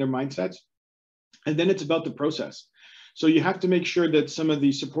adopting their mindsets. And then it's about the process. So you have to make sure that some of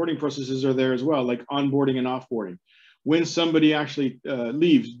the supporting processes are there as well, like onboarding and offboarding. When somebody actually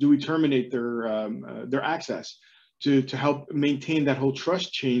leaves, do we terminate their access to help maintain that whole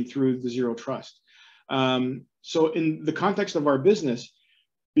trust chain through the zero trust? So in the context of our business,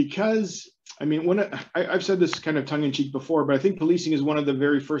 because, I mean, I've said this kind of tongue-in-cheek before, but I think policing is one of the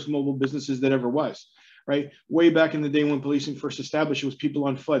very first mobile businesses that ever was, right? Way back in the day when policing first established, it was people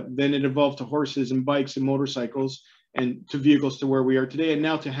on foot. Then it evolved to horses and bikes and motorcycles and to vehicles to where we are today, and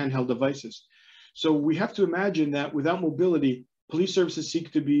now to handheld devices. So we have to imagine that without mobility, police services cease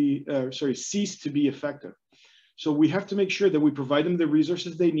to be effective. So we have to make sure that we provide them the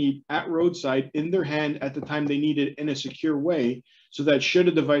resources they need at roadside in their hand at the time they need it in a secure way, so that should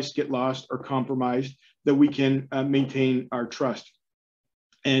a device get lost or compromised, that we can maintain our trust.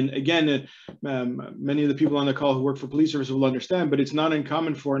 And again, many of the people on the call who work for police service will understand, but it's not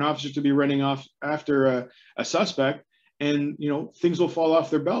uncommon for an officer to be running off after a suspect, and things will fall off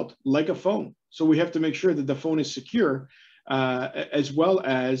their belt like a phone. So we have to make sure that the phone is secure, as well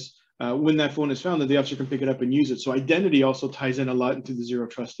as when that phone is found, that the officer can pick it up and use it. So identity also ties in a lot into the zero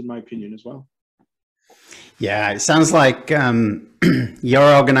trust, in my opinion, as well. Yeah, it sounds like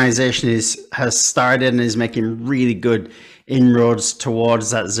your organization has started and is making really good inroads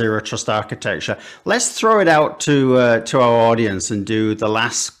towards that zero trust architecture. Let's throw it out to our audience and do the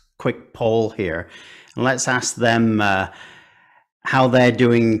last quick poll here. And let's ask them how they're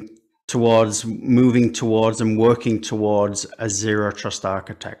doing towards moving towards and working towards a zero trust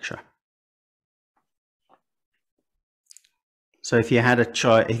architecture. So if you had a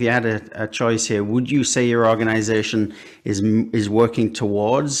choice here, would you say your organization is working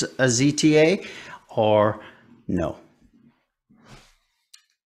towards a ZTA or no?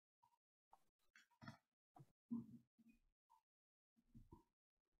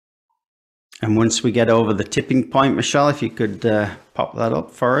 And once we get over the tipping point, Michelle, if you could pop that up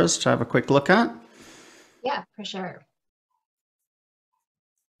for us to have a quick look at. Yeah, for sure.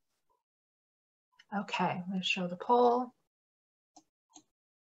 Okay, I'm going to show the poll.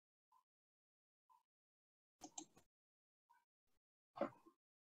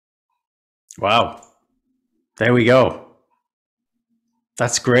 Wow, there we go.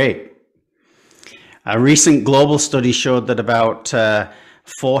 That's great. A recent global study showed that about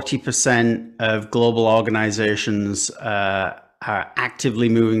 40% of global organizations are actively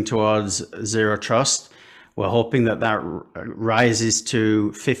moving towards zero trust. We're hoping that that rises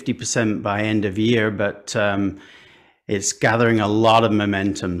to 50% by end of year, but it's gathering a lot of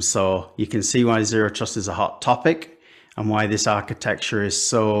momentum. So you can see why zero trust is a hot topic and why this architecture is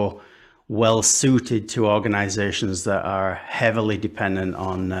so well suited to organizations that are heavily dependent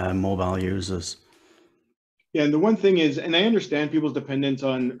on mobile users. Yeah, and the one thing is, and I understand people's dependence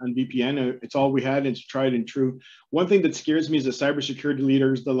on VPN, it's all we had, it's tried and true. One thing that scares me as a cybersecurity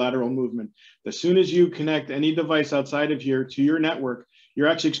leader is the lateral movement. As soon as you connect any device outside of here to your network, you're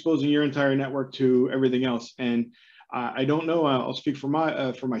actually exposing your entire network to everything else. And I don't know, I'll speak for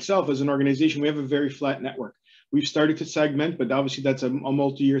myself. As an organization, we have a very flat network. We've started to segment, but obviously that's a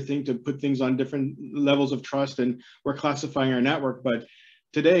multi-year thing to put things on different levels of trust, and we're classifying our network. But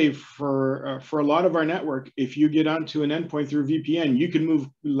today, for a lot of our network, if you get onto an endpoint through VPN, you can move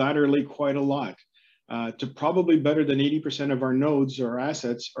laterally quite a lot, to probably better than 80% of our nodes or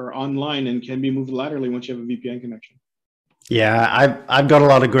assets are online and can be moved laterally once you have a VPN connection. Yeah, I've got a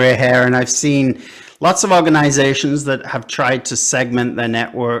lot of gray hair, and I've seen lots of organizations that have tried to segment their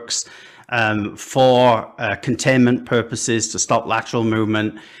networks for containment purposes to stop lateral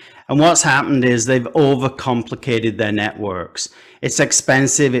movement. And what's happened is they've overcomplicated their networks. It's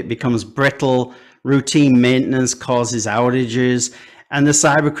expensive, it becomes brittle, routine maintenance causes outages, and the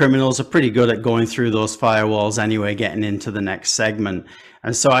cyber criminals are pretty good at going through those firewalls anyway, getting into the next segment.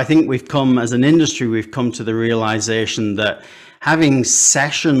 And so I think we've come, as an industry, we've come to the realization that having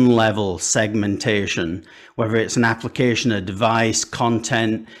session level segmentation, whether it's an application, a device,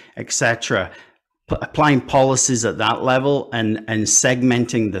 content, etc., applying policies at that level and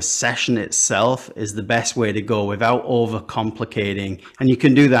segmenting the session itself is the best way to go without overcomplicating. And you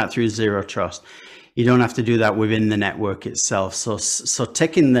can do that through zero trust. You don't have to do that within the network itself. So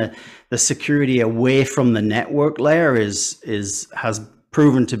taking the security away from the network layer has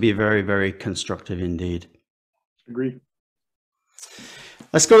proven to be very, very constructive indeed. Agreed.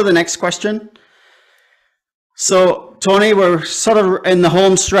 Let's go to the next question. So, Tony, we're sort of in the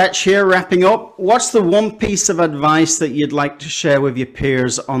home stretch here, wrapping up. What's the one piece of advice that you'd like to share with your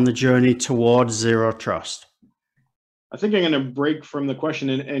peers on the journey towards zero trust? I think I'm going to break from the question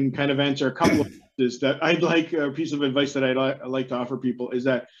and kind of answer a couple of pieces that I'd like, a piece of advice that I'd like to offer people is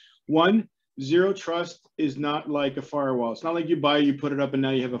that, one, zero trust is not like a firewall. It's not like you buy, you put it up, and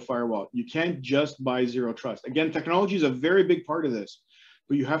now you have a firewall. You can't just buy zero trust. Again, technology is a very big part of this,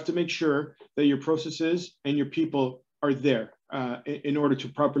 but you have to make sure that your processes and your people are there in order to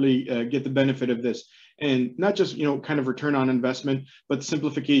properly get the benefit of this. And not just, kind of return on investment, but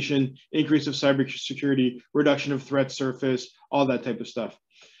simplification, increase of cybersecurity, reduction of threat surface, all that type of stuff.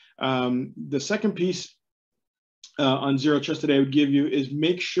 The second piece on zero trust that I would give you is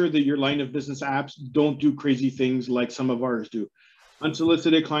make sure that your line of business apps don't do crazy things like some of ours do.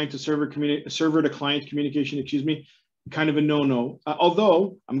 Unsolicited client to server to client communication, kind of a no-no.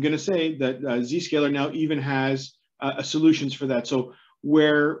 Although I'm going to say that Zscaler now even has solutions for that. So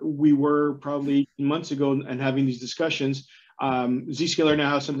where we were probably months ago and having these discussions, Zscaler now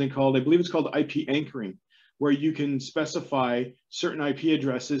has something called, I believe it's called IP anchoring, where you can specify certain IP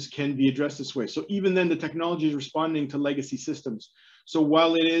addresses can be addressed this way. So even then the technology is responding to legacy systems. So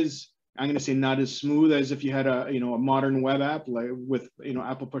while it is, I'm going to say, not as smooth as if you had a modern web app like with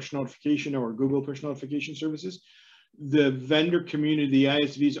Apple push notification or Google push notification services, the vendor community, the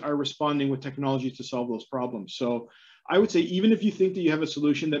ISVs are responding with technology to solve those problems. So I would say, even if you think that you have a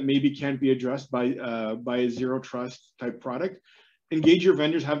solution that maybe can't be addressed by a zero trust type product, engage your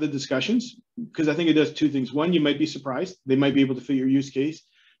vendors, have the discussions, because I think it does two things. One, you might be surprised. They might be able to fit your use case.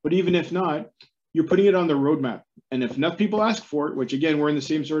 But even if not, you're putting it on the roadmap. And if enough people ask for it, which again, we're in the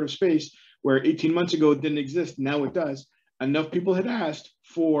same sort of space where 18 months ago it didn't exist, now it does. Enough people had asked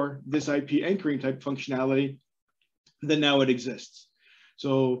for this IP anchoring type functionality, then now it exists.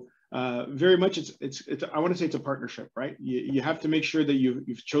 So very much it's I want to say it's a partnership, right? You have to make sure that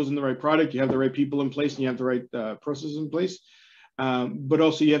you've chosen the right product, you have the right people in place, and you have the right processes in place. But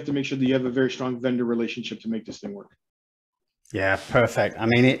also you have to make sure that you have a very strong vendor relationship to make this thing work. Yeah, perfect. I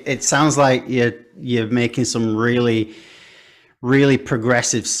mean, it sounds like you're making some really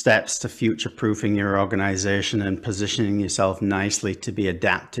progressive steps to future-proofing your organization and positioning yourself nicely to be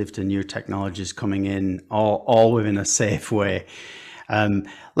adaptive to new technologies coming in, all within a safe way.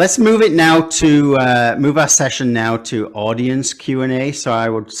 Let's move it now to move our session now to audience Q&A. So I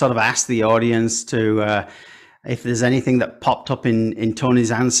would sort of ask the audience to, if there's anything that popped up in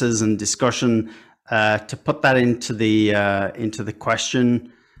Tony's answers and discussion, to put that into the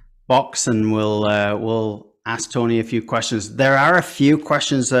question box, and we'll ask Tony a few questions. There are a few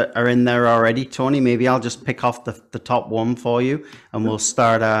questions that are in there already, Tony. Maybe I'll just pick off the top one for you, and we'll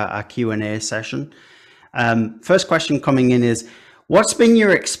start our Q&A session. First question coming in is, what's been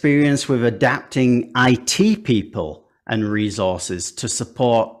your experience with adapting IT people and resources to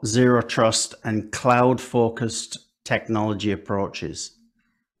support zero trust and cloud-focused technology approaches?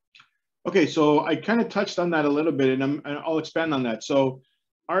 Okay, so I kind of touched on that a little bit, and I'll expand on that. So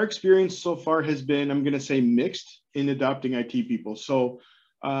our experience so far has been, I'm going to say, mixed in adopting IT people. So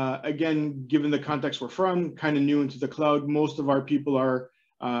again, given the context we're from, kind of new into the cloud, most of our people are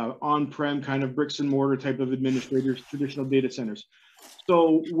on-prem, kind of bricks and mortar type of administrators, traditional data centers.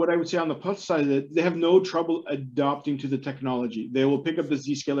 So what I would say on the plus side of it, they have no trouble adopting to the technology. They will pick up the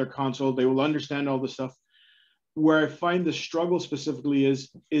Zscaler console. They will understand all the stuff. Where I find the struggle specifically is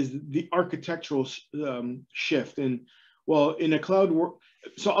the architectural shift. And well, in a cloud world,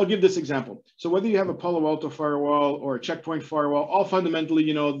 so I'll give this example. So whether you have a Palo Alto firewall or a Checkpoint firewall, all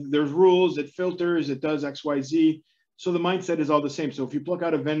fundamentally, there's rules, it filters, it does X, Y, Z. So the mindset is all the same. So if you pluck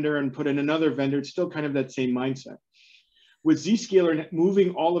out a vendor and put in another vendor, it's still kind of that same mindset. With Zscaler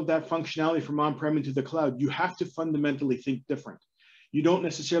moving all of that functionality from on-prem into the cloud, you have to fundamentally think different. You don't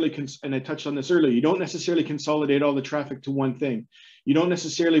necessarily, and I touched on this earlier, you don't necessarily consolidate all the traffic to one thing. You don't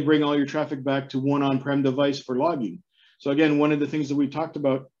necessarily bring all your traffic back to one on-prem device for logging. So again, one of the things that we talked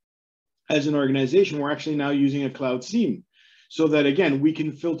about as an organization, we're actually now using a cloud SIEM, so that again, we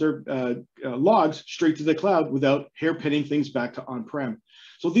can filter logs straight to the cloud without hairpinning things back to on-prem.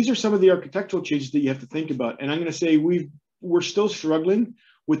 So these are some of the architectural changes that you have to think about. And I'm going to say we're still struggling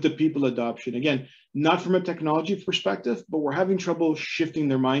with the people adoption. Again, not from a technology perspective, but we're having trouble shifting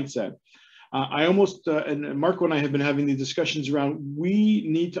their mindset. I almost, and Marco and I have been having these discussions around, we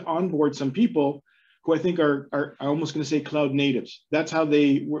need to onboard some people who I think are almost going to say cloud natives. That's how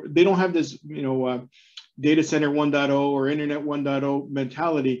they don't have this, data center 1.0 or internet 1.0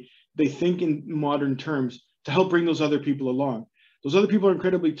 mentality. They think in modern terms to help bring those other people along. Those other people are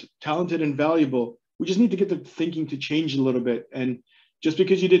incredibly talented and valuable. We just need to get the thinking to change a little bit. And Just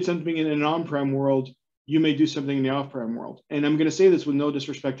because you did something in an on-prem world, you may do something in the off-prem world. And I'm going to say this with no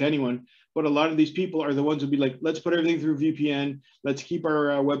disrespect to anyone, but a lot of these people are the ones who'll be like, let's put everything through VPN, let's keep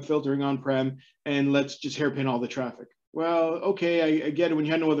our web filtering on-prem, and let's just hairpin all the traffic. Well, okay, I get it when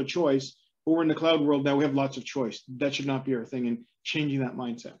you had no other choice, but we're in the cloud world now, we have lots of choice. That should not be our thing, and changing that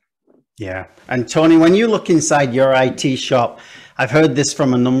mindset. Yeah. And Tony, when you look inside your IT shop, I've heard this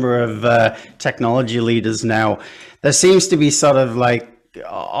from a number of technology leaders now. There seems to be sort of like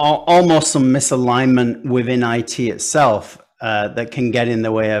almost some misalignment within IT itself that can get in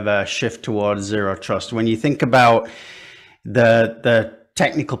the way of a shift towards zero trust. When you think about the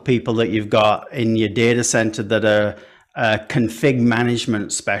technical people that you've got in your data center that are config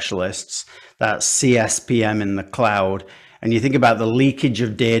management specialists, that's CSPM in the cloud, and you think about the leakage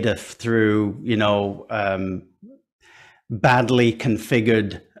of data through, badly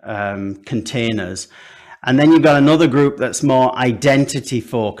configured containers. And then you've got another group that's more identity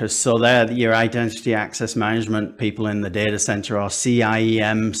focused. So they're your identity access management people in the data center, or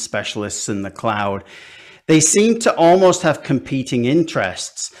CIEM specialists in the cloud. They seem to almost have competing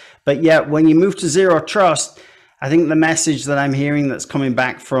interests. But yet when you move to zero trust, I think the message that I'm hearing that's coming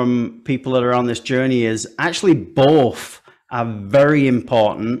back from people that are on this journey is actually both are very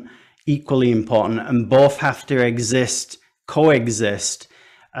important, equally important, and both have to coexist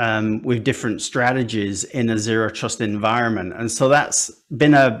with different strategies in a zero trust environment. And so that's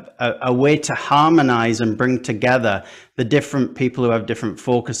been a way to harmonize and bring together the different people who have different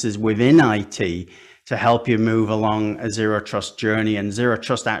focuses within IT to help you move along a zero trust journey. And zero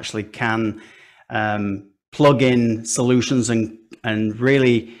trust actually can plug in solutions and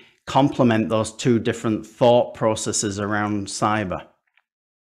really complement those two different thought processes around cyber.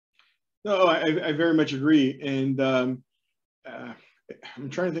 No, I very much agree. And I'm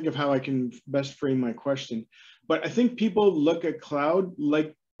trying to think of how I can best frame my question. But I think people look at cloud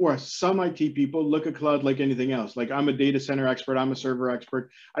like, or some IT people look at cloud like anything else. Like, I'm a data center expert, I'm a server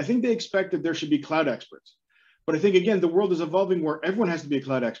expert. I think they expect that there should be cloud experts. But I think, again, the world is evolving where everyone has to be a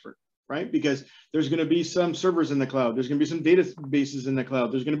cloud expert, right? Because there's going to be some servers in the cloud. There's going to be some databases in the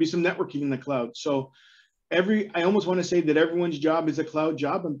cloud. There's going to be some networking in the cloud. So I almost want to say that everyone's job is a cloud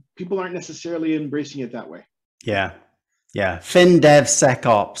job, and people aren't necessarily embracing it that way. Yeah. Yeah.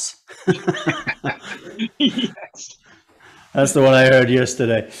 FinDevSecOps. Yes. That's the one I heard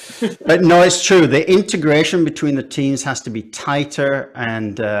yesterday. But no, it's true. The integration between the teams has to be tighter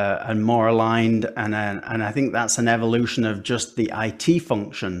and more aligned. And I think that's an evolution of just the IT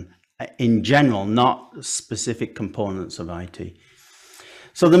function in general, not specific components of IT.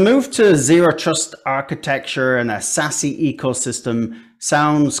 So the move to zero trust architecture and a SASE ecosystem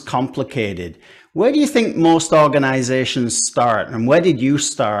sounds complicated. Where do you think most organizations start, and where did you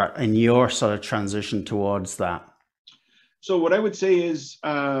start in your sort of transition towards that? So what I would say is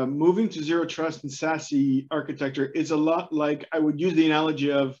moving to zero trust and SASE architecture is a lot like, I would use the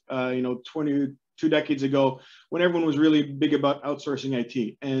analogy of 22 decades ago, when everyone was really big about outsourcing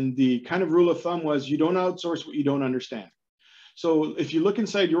IT. And the kind of rule of thumb was, you don't outsource what you don't understand. So if you look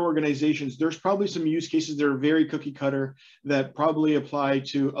inside your organizations, there's probably some use cases that are very cookie cutter that probably apply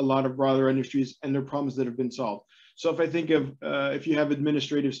to a lot of broader industries, and they're problems that have been solved. So if I think of if you have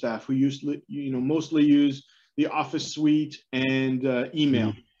administrative staff who mostly use the Office suite and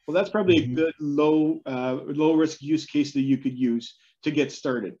email, well, that's probably a good low risk use case that you could use to get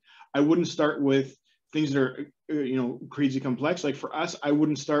started. I wouldn't start with things that are crazy complex. Like for us, I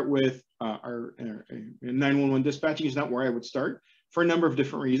wouldn't start with our 911 dispatching is not where I would start, for a number of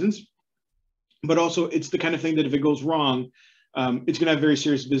different reasons. But also, it's the kind of thing that if it goes wrong, it's going to have very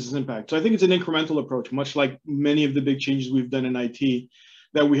serious business impact. So I think it's an incremental approach, much like many of the big changes we've done in IT,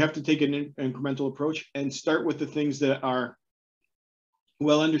 that we have to take an incremental approach and start with the things that are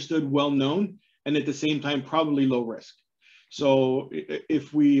well understood, well known, and at the same time, probably low risk. So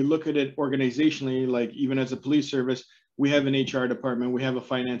if we look at it organizationally, like even as a police service, we have an HR department, we have a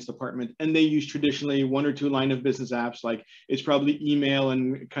finance department, and they use traditionally 1 or 2 line of business apps, like it's probably email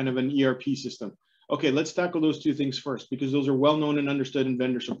and kind of an ERP system. Okay, let's tackle those 2 things first, because those are well known and understood and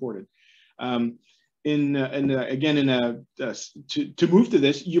vendor supported. To move to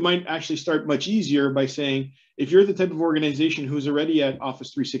this, you might actually start much easier by saying, if you're the type of organization who's already at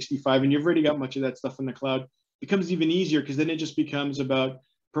Office 365 and you've already got much of that stuff in the cloud, it becomes even easier, because then it just becomes about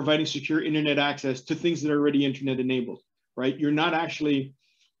providing secure internet access to things that are already internet enabled, right? You're not actually,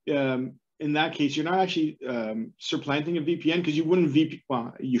 in that case, you're not actually supplanting a VPN, because you wouldn't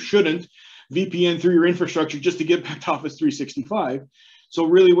you shouldn't VPN through your infrastructure just to get back to Office 365. So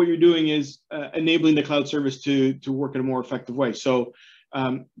really what you're doing is enabling the cloud service to work in a more effective way. So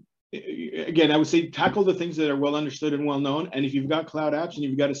again, I would say tackle the things that are well understood and well known. And if you've got cloud apps and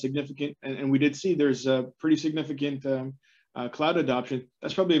you've got a significant, and we did see there's a pretty significant cloud adoption,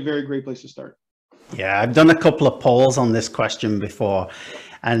 that's probably a very great place to start. Yeah, I've done a couple of polls on this question before,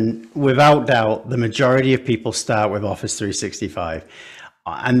 and without doubt, the majority of people start with Office 365.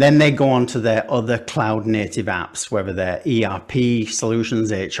 And then they go on to their other cloud native apps, whether they're ERP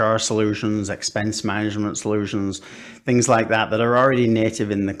solutions, HR solutions, expense management solutions, things like that, that are already native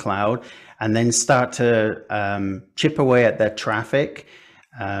in the cloud, and then start to chip away at their traffic.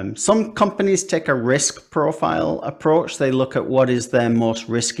 Some companies take a risk profile approach. They look at what is their most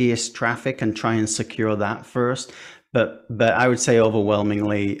riskiest traffic and try and secure that first. But I would say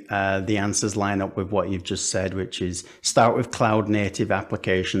overwhelmingly, the answers line up with what you've just said, which is start with cloud native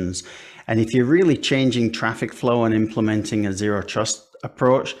applications. And if you're really changing traffic flow and implementing a zero trust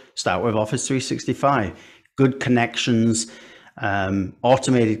approach, start with Office 365. Good connections,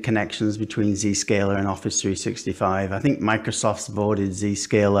 automated connections between Zscaler and Office 365. I think Microsoft's voted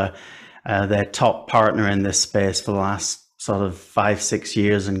Zscaler their top partner in this space for the last sort of 5-6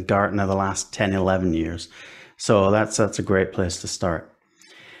 years, and Gartner the last 10-11 years. So that's a great place to start.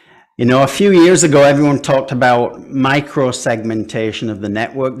 You know, a few years ago, everyone talked about micro segmentation of the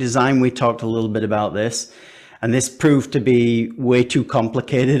network design. We talked a little bit about this, and this proved to be way too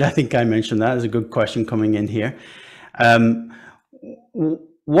complicated. I think I mentioned that as a good question coming in here.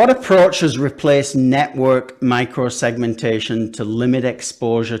 What approach has replaced network micro-segmentation to limit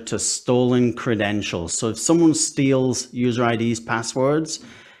exposure to stolen credentials? So if someone steals user IDs, passwords,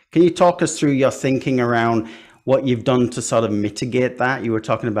 can you talk us through your thinking around what you've done to sort of mitigate that? You were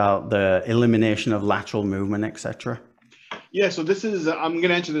talking about the elimination of lateral movement, etc. Yeah, so this is, I'm going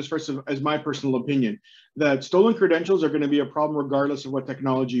to answer this first as my personal opinion, that stolen credentials are going to be a problem regardless of what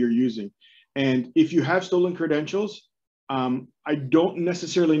technology you're using. And if you have stolen credentials, I don't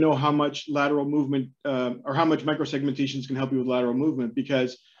necessarily know how much lateral movement or how much microsegmentations can help you with lateral movement,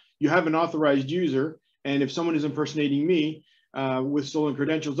 because you have an authorized user, and if someone is impersonating me with stolen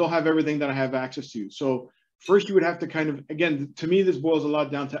credentials, they'll have everything that I have access to. So first you would have to kind of, again, to me, this boils a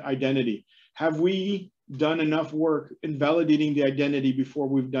lot down to identity. Have we done enough work in validating the identity before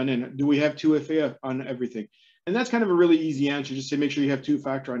we've done it? Do we have 2FA on everything? And that's kind of a really easy answer, just to make sure you have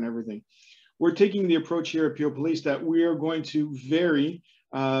two-factor on everything. We're taking the approach here at PO Police that we are going to vary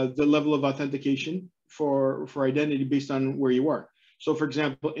the level of authentication for identity based on where you are. So for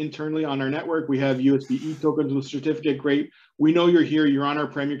example, internally on our network, we have USB-E tokens with certificate. Great. We know you're here, you're on our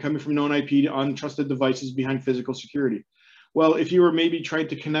prem, you're coming from known IP to untrusted devices behind physical security. Well, if you were maybe trying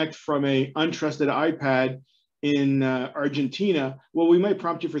to connect from a untrusted iPad in Argentina, well, we might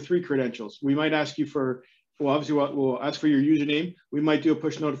prompt you for 3 credentials. We might ask you for, well, obviously we'll ask for your username. We might do a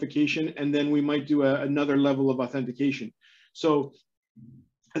push notification, and then we might do another level of authentication. So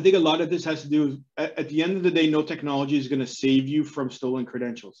I think a lot of this has to do with, at the end of the day, no technology is going to save you from stolen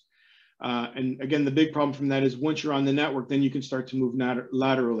credentials. And again, the big problem from that is once you're on the network, then you can start to move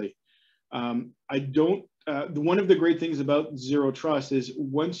laterally. One of the great things about zero trust is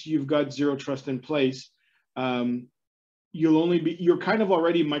once you've got zero trust in place, you're kind of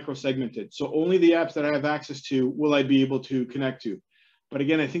already micro-segmented. So only the apps that I have access to will I be able to connect to. But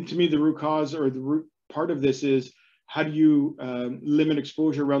again, I think to me, the root cause or the root part of this is how do you limit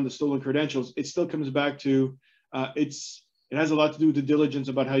exposure around the stolen credentials? It still comes back to, it has a lot to do with the diligence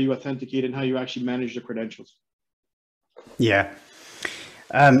about how you authenticate and how you actually manage the credentials. Yeah.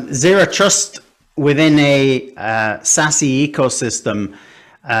 Zero trust within a SASE ecosystem.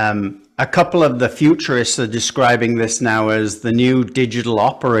 A couple of the futurists are describing this now as the new digital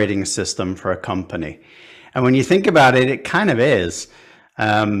operating system for a company. And when you think about it, it kind of is.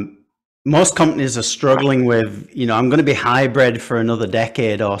 Most companies are struggling with, I'm going to be hybrid for another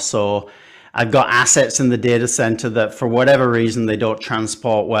decade or so. I've got assets in the data center that for whatever reason they don't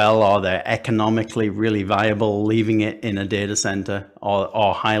transport well, or they're economically really viable leaving it in a data center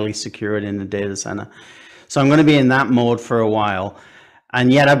or highly secured in a data center. So I'm going to be in that mode for a while.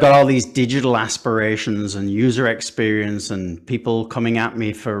 And yet I've got all these digital aspirations and user experience and people coming at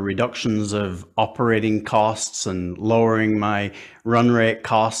me for reductions of operating costs and lowering my run rate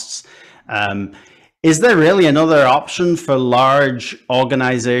costs. Is there really another option for large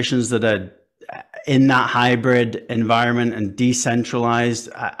organizations that are in that hybrid environment and decentralized?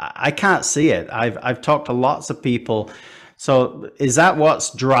 I can't see it. I've talked to lots of people. So is that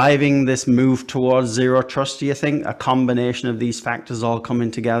what's driving this move towards zero trust, do you think? A combination of these factors all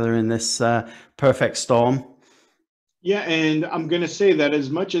coming together in this perfect storm? Yeah, and I'm going to say that as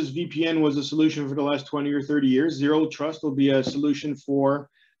much as VPN was a solution for the last 20 or 30 years, zero trust will be a solution for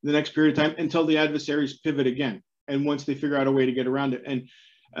the next period of time until the adversaries pivot again. And once they figure out a way to get around it. And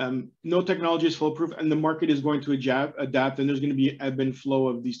No technology is foolproof, and the market is going to adapt, and there's going to be ebb and flow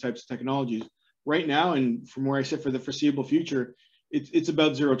of these types of technologies. Right now, and from where I sit for the foreseeable future, it's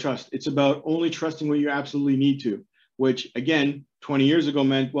about zero trust. It's about only trusting what you absolutely need to, which again, 20 years ago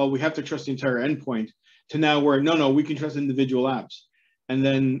meant, well, we have to trust the entire endpoint, to now where, no, we can trust individual apps. And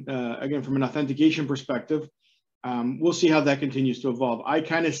then again, from an authentication perspective, we'll see how that continues to evolve. I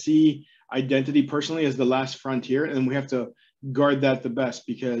kind of see identity personally as the last frontier, and we have to guard that the best,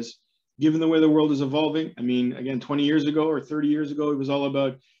 because given the way the world is evolving, I mean, again, 20 years ago or 30 years ago, it was all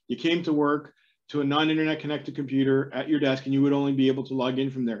about you came to work to a non-internet connected computer at your desk, and you would only be able to log in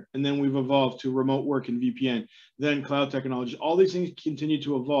from there. And then we've evolved to remote work and VPN, then cloud technologies. All these things continue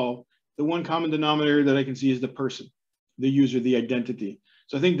to evolve. The one common denominator that I can see is the person, the user, the identity.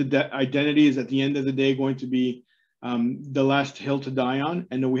 So I think the identity is at the end of the day going to be the last hill to die on.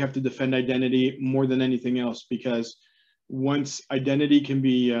 And we have to defend identity more than anything else, because once identity can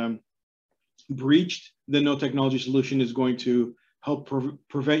be breached, then no technology solution is going to help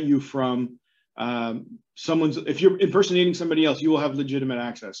prevent you from if you're impersonating somebody else, you will have legitimate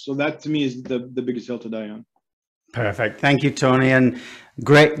access. So that to me is the biggest hill to die on. Perfect. Thank you, Tony. And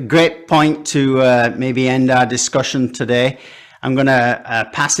great point to maybe end our discussion today. I'm going to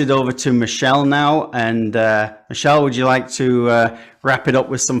pass it over to Michelle now. And Michelle, would you like to wrap it up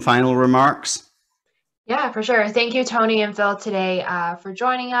with some final remarks? Yeah, for sure. Thank you, Tony and Phil, today for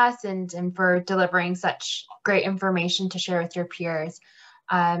joining us and for delivering such great information to share with your peers.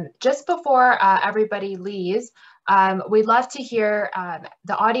 Just before everybody leaves, we'd love to hear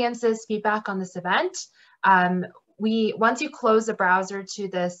the audience's feedback on this event. Once you close the browser to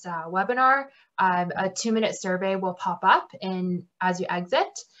this webinar, a 2-minute survey will pop up as you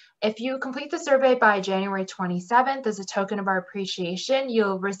exit. If you complete the survey by January 27th as a token of our appreciation,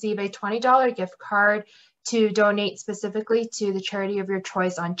 you'll receive a $20 gift card to donate specifically to the charity of your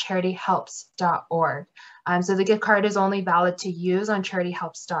choice on charityhelps.org. So the gift card is only valid to use on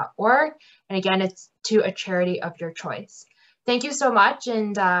charityhelps.org. And again, it's to a charity of your choice. Thank you so much,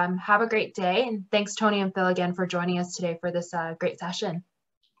 and have a great day. And thanks, Tony and Phil, again for joining us today for this great session.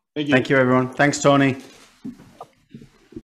 Thank you. Thank you, everyone. Thanks, Tony.